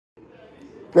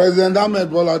President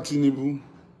Bola Tinubu.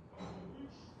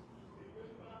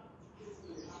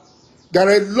 There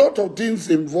are a lot of things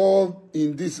involved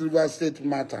in this River State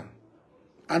matter.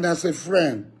 And as a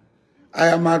friend, I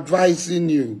am advising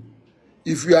you,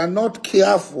 if you are not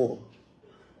careful,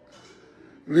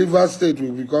 River State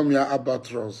will become your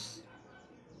albatross.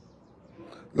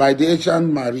 Like the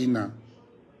ancient mariner.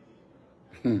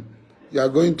 You are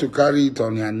going to carry it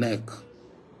on your neck.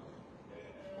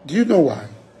 Do you know why?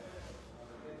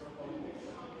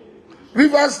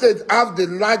 River State have the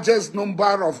largest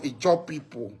number of Ijaw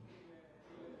people.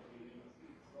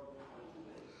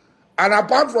 And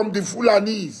apart from the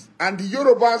Fulanis and the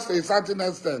Yorubas to a certain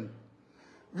extent,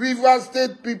 River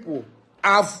State people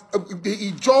have,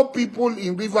 the Ijaw people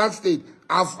in River State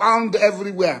are found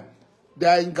everywhere. They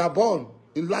are in Gabon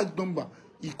in large number,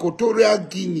 Equatorial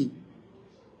Guinea,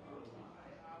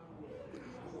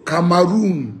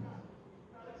 Cameroon,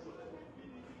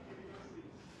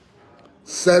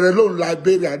 Sierra Leone,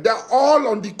 Liberia. They are all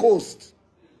on the coast.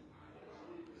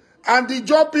 And the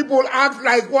Ijaw people act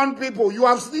like one people. You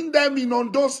have seen them in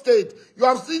Ondo State. You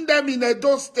have seen them in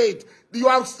Edo State. You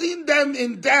have seen them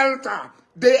in Delta.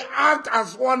 They act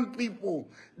as one people.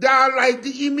 They are like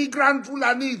the immigrant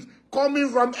Fulanis coming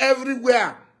from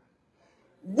everywhere.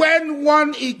 When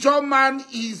one Ijaw man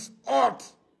is hot,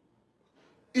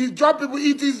 Ijaw people,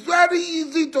 it is very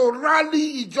easy to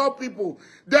rally Ijaw people.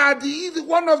 They are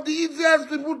one of the easiest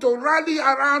people to rally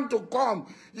around to come.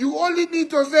 You only need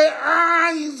to say,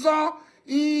 Ijaw,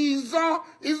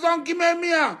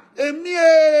 Kimemia,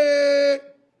 Emie.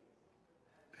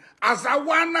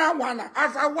 Asawana,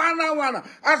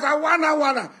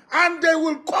 and they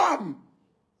will come.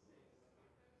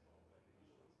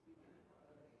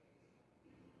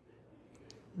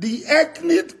 The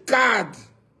ethnic card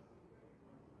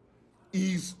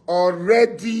is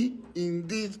already in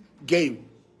this game.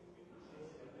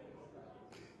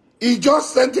 Ijaw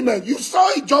sentiment. You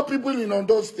saw Ijaw people in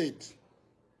Ondo State.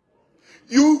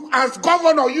 You, as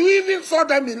governor, you even saw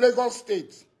them in Lagos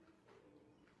State.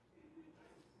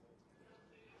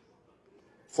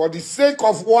 For the sake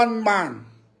of one man,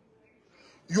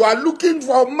 you are looking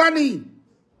for money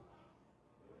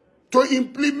to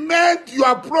implement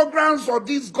your programs for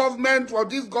this government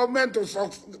to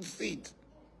succeed.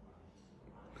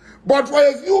 But for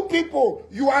a few people,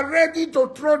 you are ready to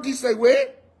throw this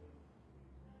away.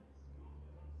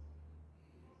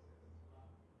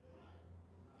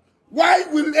 Why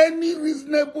will any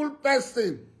reasonable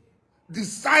person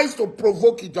decide to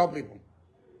provoke Ijaw people?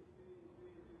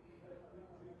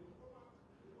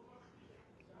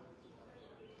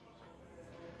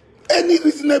 Any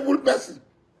reasonable person.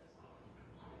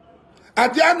 Are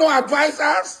there no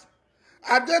advisors?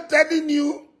 Are they telling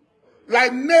you,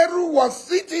 like Nehru was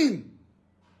sitting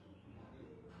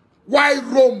while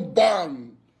Rome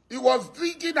burned? He was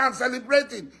drinking and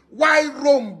celebrating while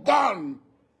Rome burned.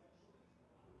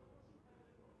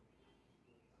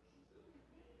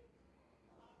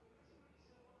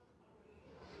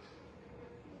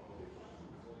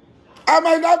 I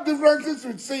might have differences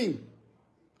with him,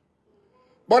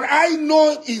 but I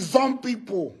know his own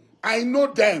people. I know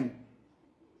them.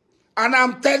 And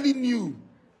I'm telling you,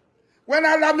 when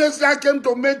Alamesa came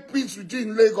to make peace with you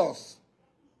in Lagos,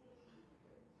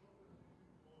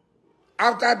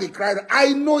 after the cried,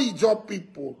 I know Ijaw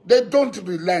people. They don't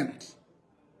relent.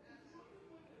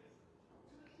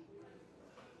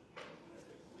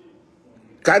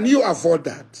 Can you afford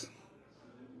that?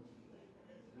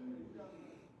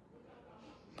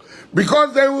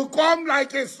 Because they will come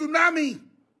like a tsunami.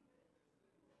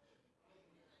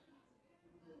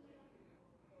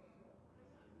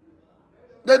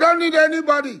 They don't need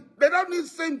anybody. They don't need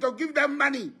Sim to give them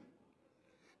money.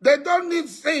 They don't need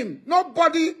Sim.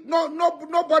 Nobody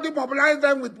mobilize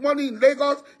them with money in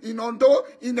Lagos, in Ondo,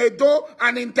 in Edo,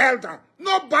 and in Delta.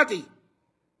 Nobody.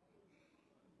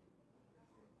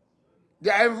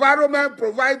 The environment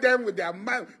provide them with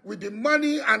the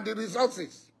money and the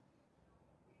resources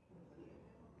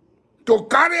to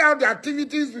carry out the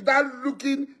activities without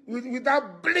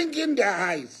blinking their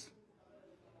eyes.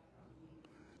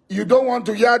 You don't want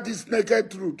to hear this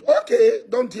naked truth. Okay,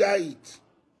 don't hear it.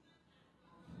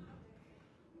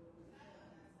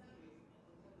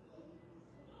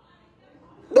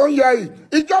 Don't hear it.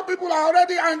 Ijaw people are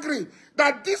already angry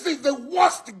that this is the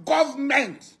worst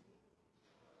government.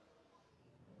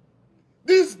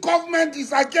 This government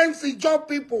is against Ijaw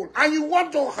people, and you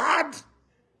want to add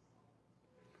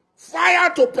fire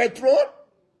to petrol?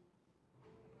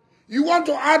 You want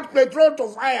to add petrol to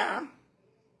fire?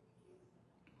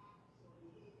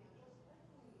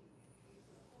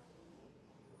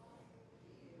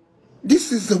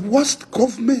 This is the worst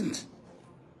government.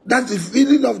 That's the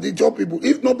feeling of the job people.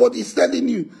 If nobody is telling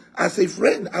you, as a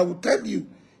friend, I will tell you,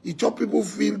 the job people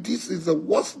feel this is the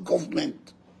worst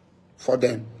government for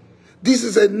them. This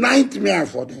is a nightmare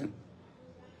for them.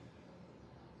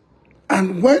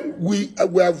 And when we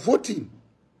were voting,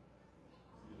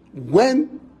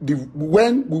 when we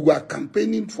were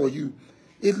campaigning for you,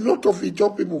 a lot of the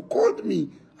job people called me,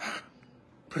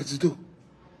 President,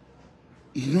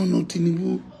 you don't know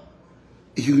Tinubu.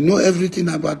 You know everything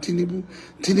about Tinubu.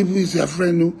 Tinubu is your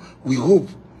friend. No? We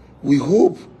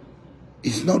hope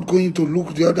it's not going to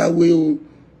look the other way. Oh.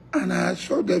 And I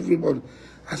assured everybody,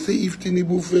 I say, if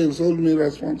Tinubu fails, hold me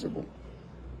responsible.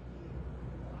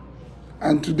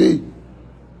 And today,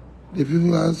 the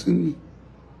people are asking me,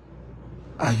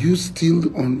 are you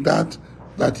still on that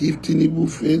if Tinubu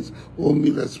fails, hold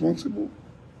me responsible?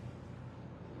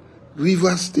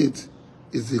 River State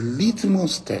is the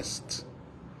litmus test.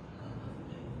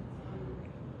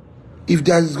 If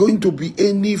there is going to be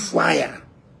any fire,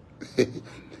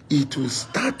 it will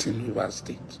start in River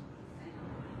State.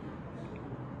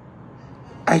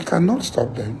 I cannot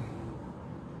stop them.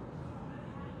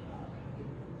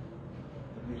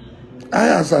 I,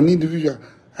 as an individual,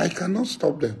 I cannot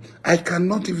stop them. I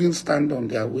cannot even stand on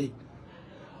their way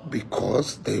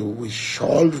because they will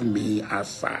shove me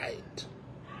aside.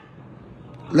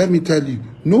 Let me tell you,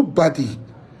 nobody,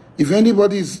 if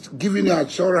anybody is giving you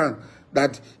assurance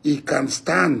that he can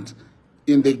stand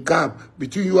in the gap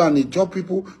between you and the job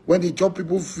people, when the job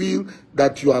people feel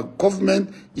that your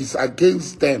government is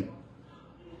against them,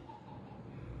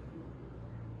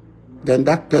 then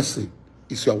that person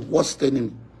is your worst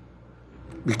enemy.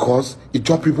 Because the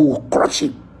job people will crush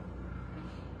him.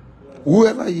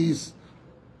 Whoever he is,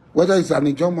 whether he's an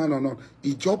Ijaw man or not,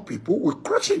 the job people will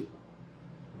crush him.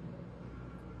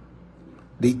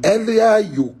 The earlier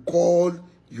you call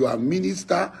your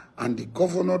minister and the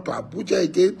governor to Abuja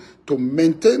again to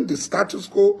maintain the status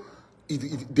quo,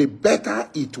 the better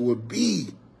it will be.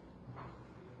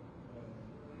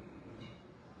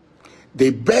 The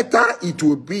better it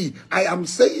will be. I am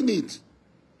saying it.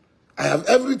 I have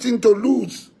everything to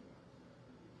lose.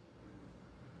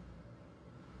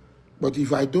 But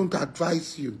if I don't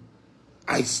advise you,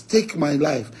 I stake my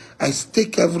life. I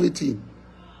stake everything.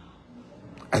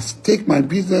 I stake my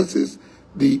businesses,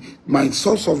 my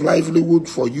source of livelihood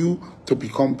for you to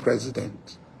become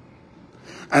president.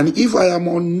 And if I am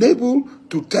unable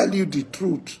to tell you the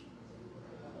truth,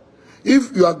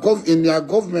 if you are in your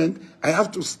government, I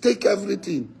have to stake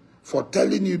everything for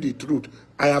telling you the truth.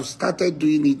 I have started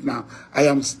doing it now. I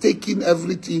am staking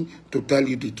everything to tell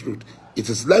you the truth. It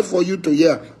is left for you to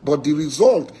hear, but the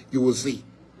result you will see.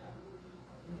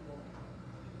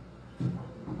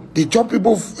 The job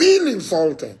people feel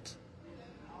insulted.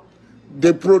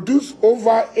 They produce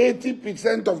over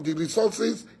 80% of the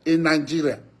resources in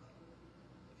Nigeria.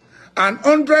 And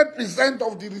 100%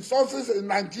 of the resources in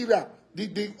Nigeria,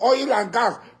 the oil and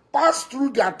gas, pass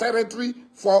through their territory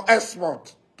for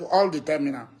export to all the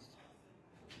terminals.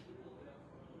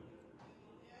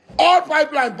 All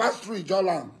pipelines pass through Ijaw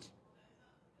land.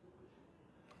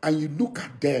 And you look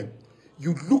at them,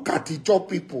 you look at Ijaw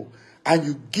people, and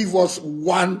you give us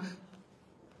one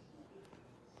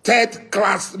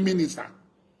third-class minister.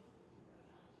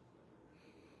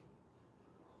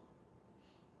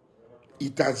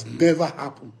 It has never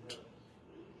happened.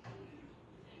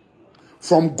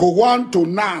 From Gowon to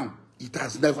now, it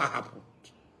has never happened.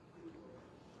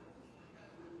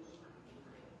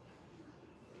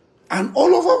 And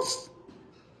all of us,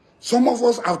 some of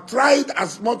us have tried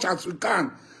as much as we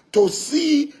can to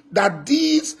see that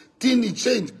this thing is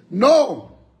changed.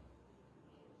 No.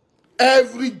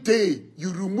 Every day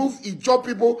you remove Ijaw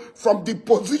people from the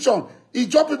position.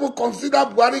 Ijaw people consider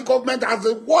Buhari government as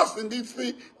the worst in the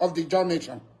history of the Ijaw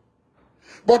nation.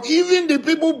 But even the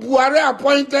people Buhari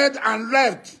appointed and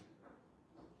left,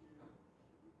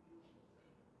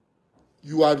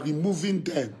 you are removing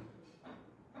them.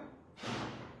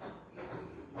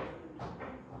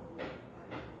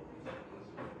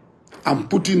 And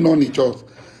putting on each other.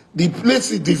 The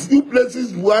few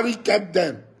places Buhari kept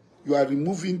them, you are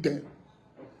removing them.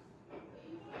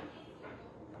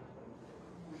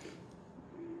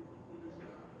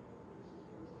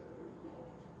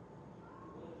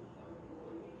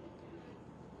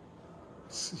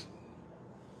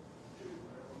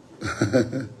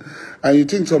 And you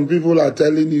think some people are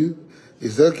telling you,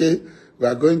 it's okay, we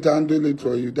are going to handle it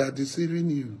for you. They are deceiving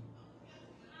you.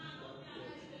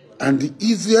 And the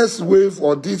easiest way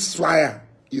for this fire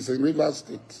is in River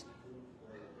State.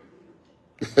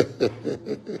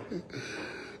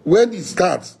 When it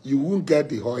starts, you won't get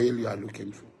the oil you are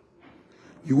looking for.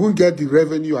 You won't get the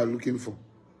revenue you are looking for.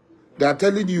 They are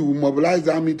telling you, mobilize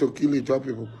the army to kill Ijaw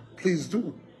people. Please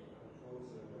do.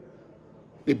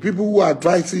 The people who are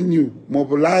advising you,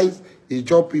 mobilize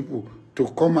Ijaw people to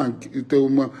come and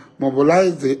to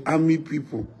mobilize the army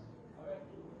people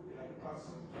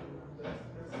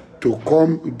to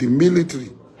come, the military,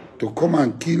 to come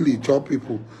and kill Ijaw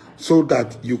people so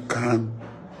that you can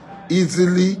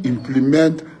easily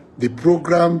implement the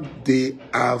program they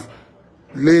have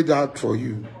laid out for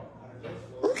you.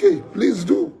 Okay, please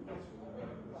do.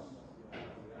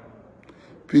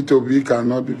 P2B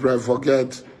cannot be private.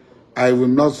 Forget, I will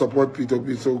not support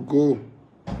P2B, so go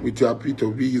with your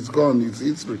P2B. It's gone, it's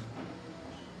history.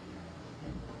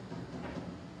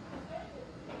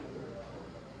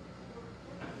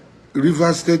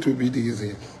 River State will be the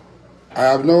easiest. I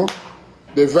have no,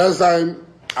 the first time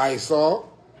I saw,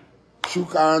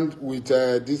 shook hand with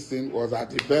this thing was at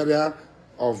the burial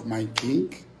of my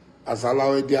king,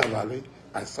 Asari Valley.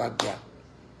 I sat there.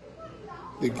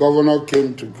 The governor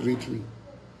came to greet me.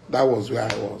 That was where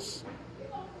I was.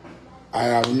 I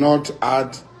have not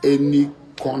had any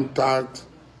contact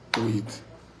with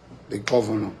the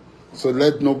governor. So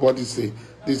let nobody say.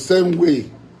 The same way,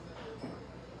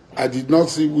 I did not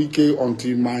see Wike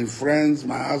until my friends,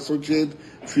 my associates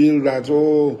feel that,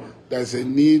 oh, there's a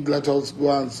need, let us go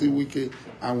and see Wike,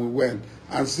 and we went.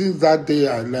 And since that day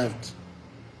I left,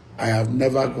 I have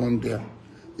never gone there.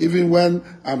 Even when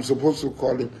I'm supposed to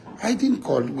call him, I didn't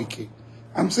call Wike.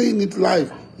 I'm saying it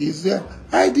live. He's there.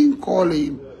 I didn't call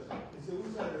him.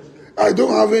 I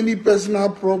don't have any personal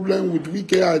problem with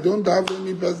Wike. I don't have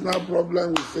any personal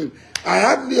problem with him. I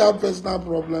hardly have personal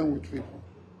problem with people.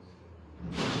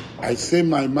 I say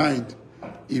my mind.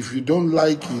 If you don't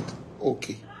like it,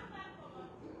 okay.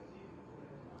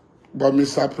 But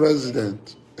Mr.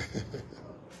 President,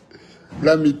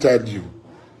 let me tell you,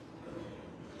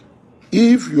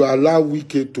 if you allow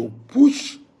Wike to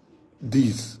push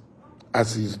this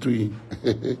as he's doing,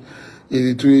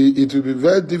 it will be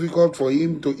very difficult for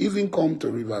him to even come to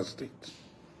River State.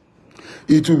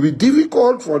 It will be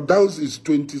difficult for those his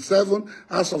 27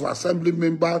 House of Assembly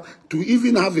members to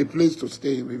even have a place to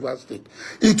stay in River State.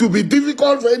 It will be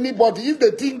difficult for anybody if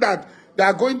they think that they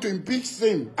are going to impeach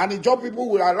him and the job people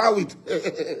will allow it.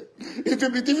 It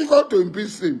will be difficult to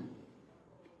impeach him.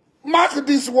 Mark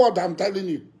this word I'm telling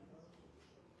you.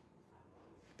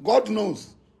 God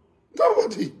knows.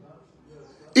 Nobody.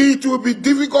 It will be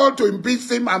difficult to impeach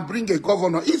him and bring a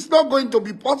governor. It's not going to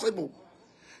be possible.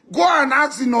 Go and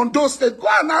ask in Ondo State. Go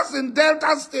and ask in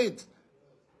Delta State.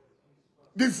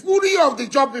 The fury of the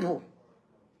job people.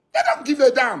 They don't give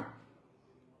a damn.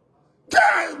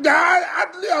 They are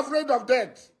hardly afraid of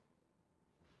death.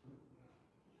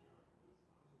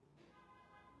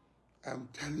 I'm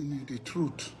telling you the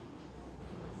truth.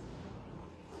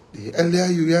 The earlier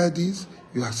you hear this,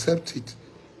 you accept it.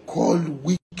 Call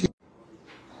Wike.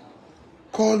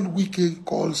 Call Wike,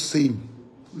 call same.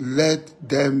 Let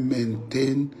them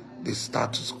maintain the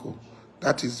status quo.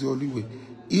 That is the only way.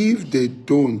 If they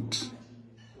don't,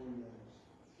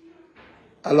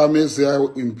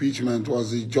 Alamesia impeachment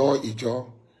was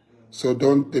Ijaw. So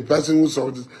don't, the person who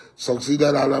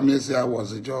succeeded Alamesia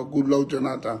was Ijaw. Good luck,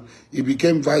 Jonathan. He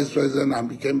became vice president and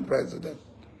became president.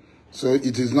 So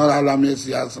it is not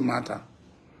Alamesia's matter.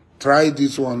 Try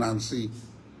this one and see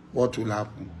what will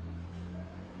happen.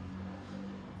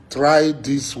 Try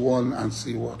this one and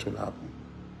see what will happen.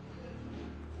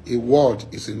 A word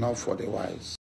is enough for the wise.